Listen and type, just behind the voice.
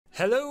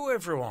Hello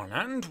everyone,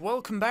 and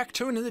welcome back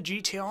to another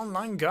GTA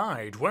Online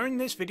guide, where in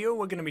this video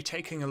we're going to be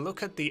taking a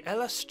look at the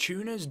Los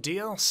Tuners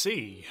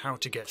DLC, how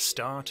to get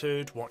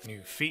started, what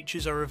new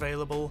features are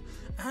available,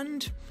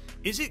 and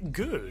is it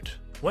good?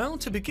 Well,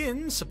 to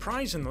begin,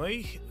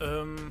 surprisingly,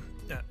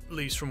 at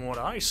least from what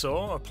I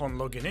saw upon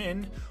logging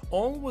in,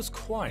 all was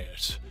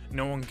quiet.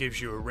 No one gives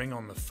you a ring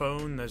on the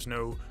phone, there's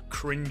no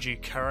cringy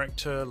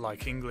character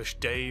like English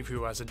Dave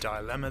who has a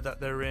dilemma that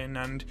they're in,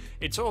 and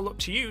it's all up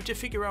to you to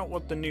figure out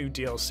what the new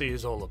DLC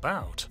is all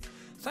about.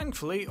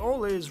 Thankfully,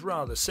 all is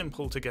rather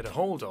simple to get a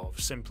hold of.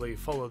 Simply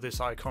follow this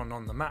icon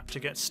on the map to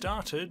get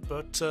started,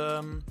 but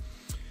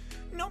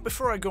not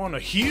before I go on a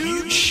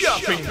huge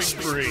shopping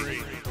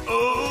spree!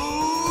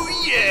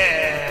 Oh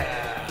yeah!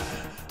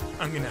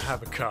 I'm gonna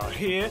have a car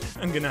here,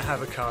 I'm gonna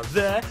have a car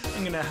there,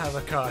 I'm gonna have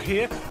a car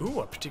here. Ooh,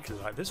 I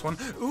particularly like this one.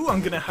 Ooh,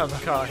 I'm gonna have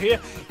a car here.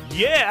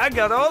 Yeah, I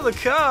got all the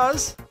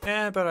cars!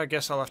 But I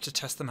guess I'll have to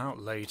test them out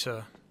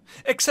later.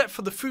 Except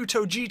for the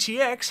Futo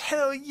GTX,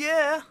 hell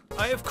yeah!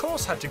 I of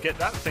course had to get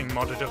that thing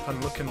modded up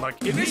and looking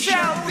like Initial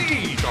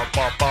D!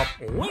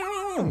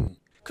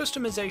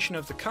 Customization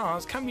of the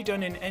cars can be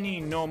done in any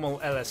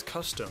normal LS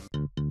custom.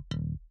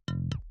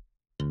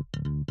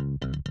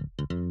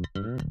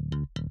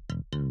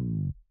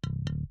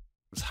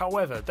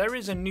 However, there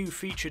is a new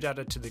feature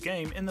added to the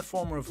game in the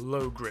form of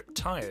low grip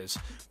tyres,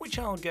 which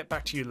I'll get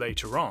back to you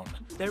later on.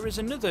 There is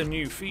another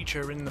new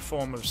feature in the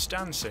form of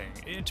stancing.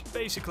 It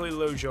basically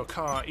lowers your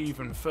car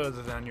even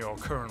further than your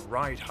current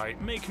ride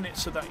height, making it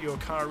so that your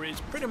car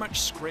is pretty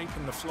much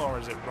scraping the floor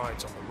as it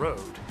rides on the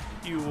road.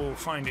 You will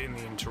find it in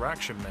the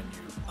interaction menu.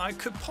 I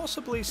could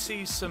possibly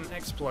see some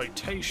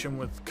exploitation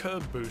with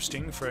curb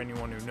boosting for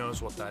anyone who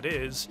knows what that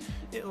is.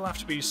 It'll have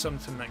to be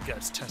something that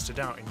gets tested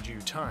out in due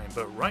time,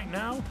 but right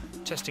now,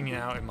 testing it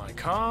out in my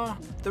car,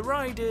 the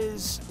ride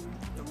is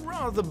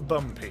rather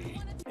bumpy.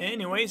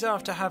 Anyways,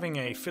 after having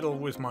a fiddle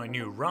with my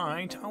new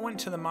ride, I went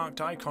to the marked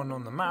icon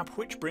on the map,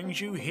 which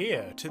brings you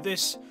here, to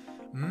this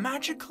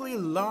magically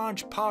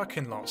large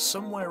parking lot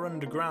somewhere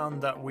underground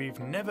that we've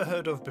never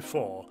heard of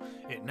before.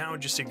 It now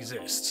just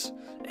exists.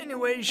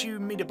 Anyways, you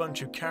meet a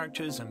bunch of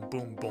characters and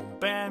boom boom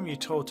bam, you're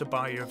told to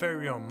buy your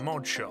very own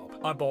mod shop.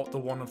 I bought the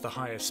one of the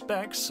highest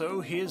specs,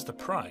 so here's the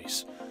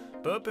price.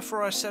 But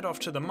before I set off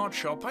to the mod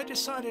shop, I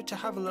decided to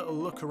have a little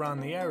look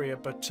around the area,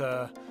 but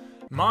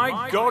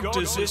my god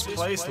does this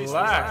place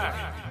lag!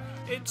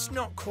 It's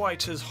not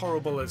quite as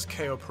horrible as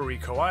Cayo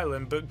Perico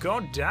Island, but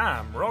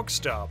goddamn,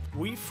 Rockstar,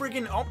 we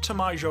friggin'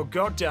 optimize your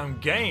goddamn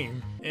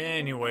game!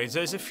 Anyways,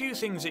 there's a few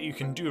things that you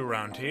can do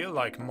around here,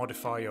 like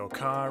modify your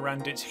car,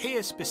 and it's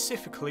here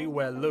specifically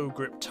where low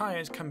grip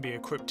tyres can be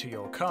equipped to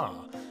your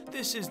car.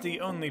 This is the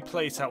only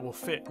place that will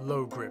fit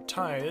low grip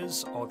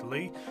tyres,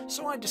 oddly,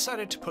 so I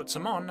decided to put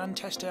some on and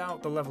test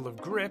out the level of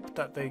grip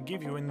that they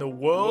give you in the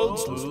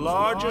world's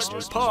largest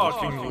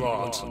parking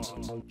lot.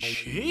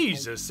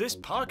 Jesus, this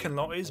parking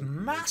lot is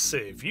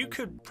massive. You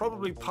could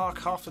probably park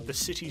half of the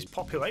city's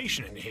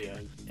population in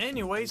here.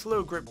 Anyways,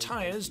 low grip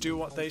tyres do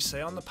what they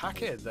say on the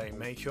packet. They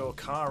make your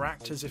car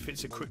act as if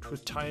it's equipped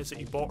with tyres that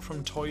you bought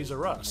from Toys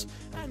R Us,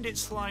 and it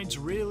slides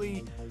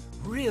really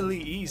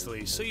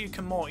easily, so you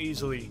can more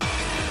easily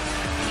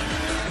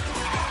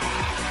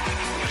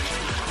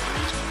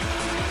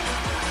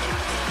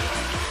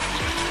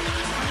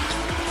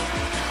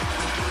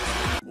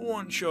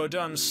once you're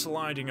done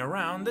sliding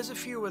around, there's a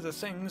few other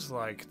things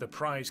like the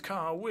prize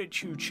car,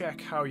 which you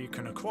check how you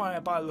can acquire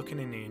by looking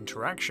in the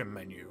interaction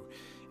menu.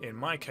 In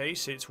my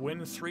case, it's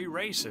win 3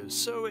 races,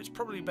 so it's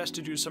probably best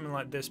to do something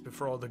like this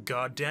before all the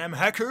goddamn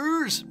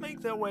hackers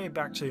make their way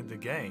back to the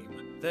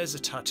game. There's a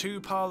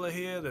tattoo parlor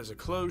here, there's a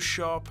clothes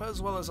shop,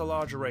 as well as a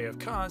large array of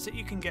cars that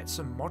you can get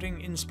some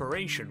modding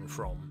inspiration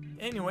from.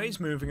 Anyways,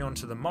 moving on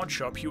to the mod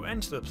shop, you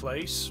enter the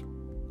place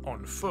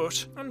on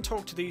foot and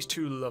talk to these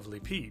two lovely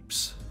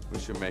peeps. We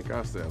should make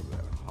ourselves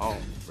at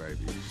home,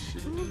 baby.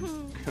 Shit.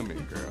 Come here,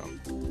 girl.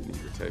 You need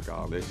to take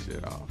all this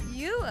shit off.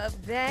 You a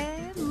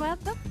bad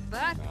motherfucker.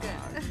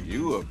 Nah,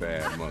 you a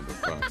bad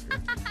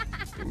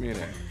motherfucker. Give me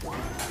that.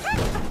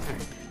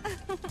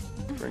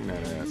 Bring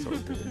that ass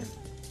over here.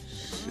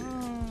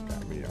 Shit,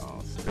 got me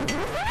all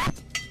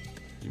stiff.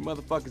 You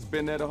motherfuckers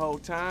been there the whole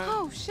time?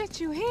 Oh,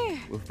 shit, you here?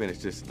 We'll finish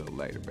this a little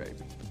later, baby.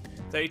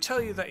 They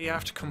tell you that you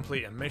have to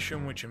complete a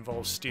mission which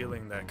involves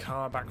stealing their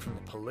car back from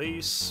the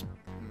police.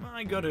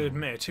 I gotta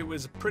admit, it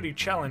was pretty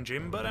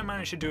challenging, but I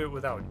managed to do it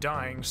without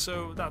dying,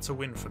 so that's a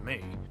win for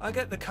me. I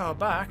get the car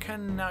back,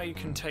 and now you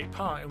can take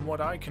part in what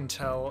I can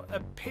tell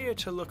appear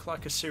to look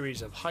like a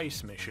series of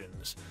heist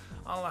missions.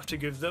 I'll have to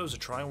give those a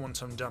try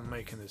once I'm done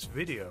making this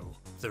video.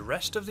 The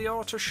rest of the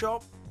auto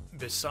shop,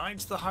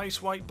 besides the heist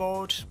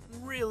whiteboard,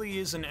 really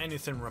isn't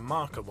anything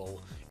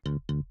remarkable.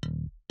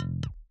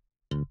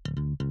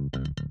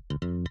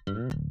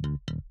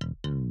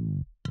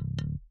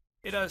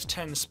 It has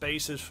 10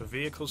 spaces for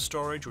vehicle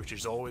storage, which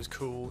is always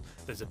cool.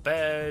 There's a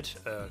bed,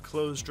 a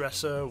clothes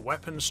dresser,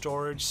 weapon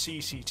storage,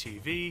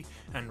 CCTV,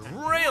 and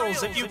rails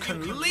that you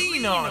can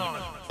lean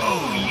on!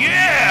 Oh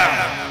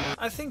yeah!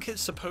 I think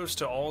it's supposed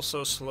to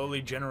also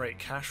slowly generate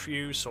cash for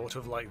you, sort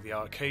of like the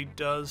arcade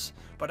does,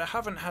 but I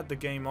haven't had the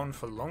game on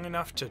for long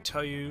enough to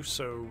tell you,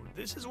 so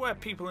this is where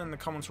people in the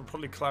comments will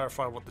probably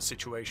clarify what the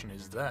situation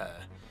is there.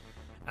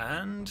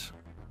 And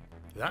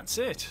that's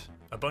it.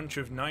 A bunch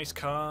of nice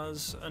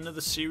cars,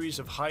 another series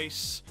of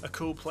heists, a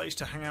cool place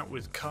to hang out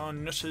with car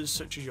nutters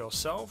such as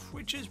yourself,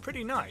 which is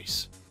pretty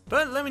nice.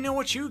 But let me know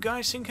what you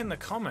guys think in the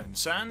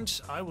comments,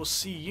 and I will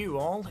see you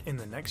all in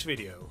the next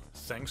video.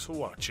 Thanks for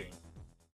watching.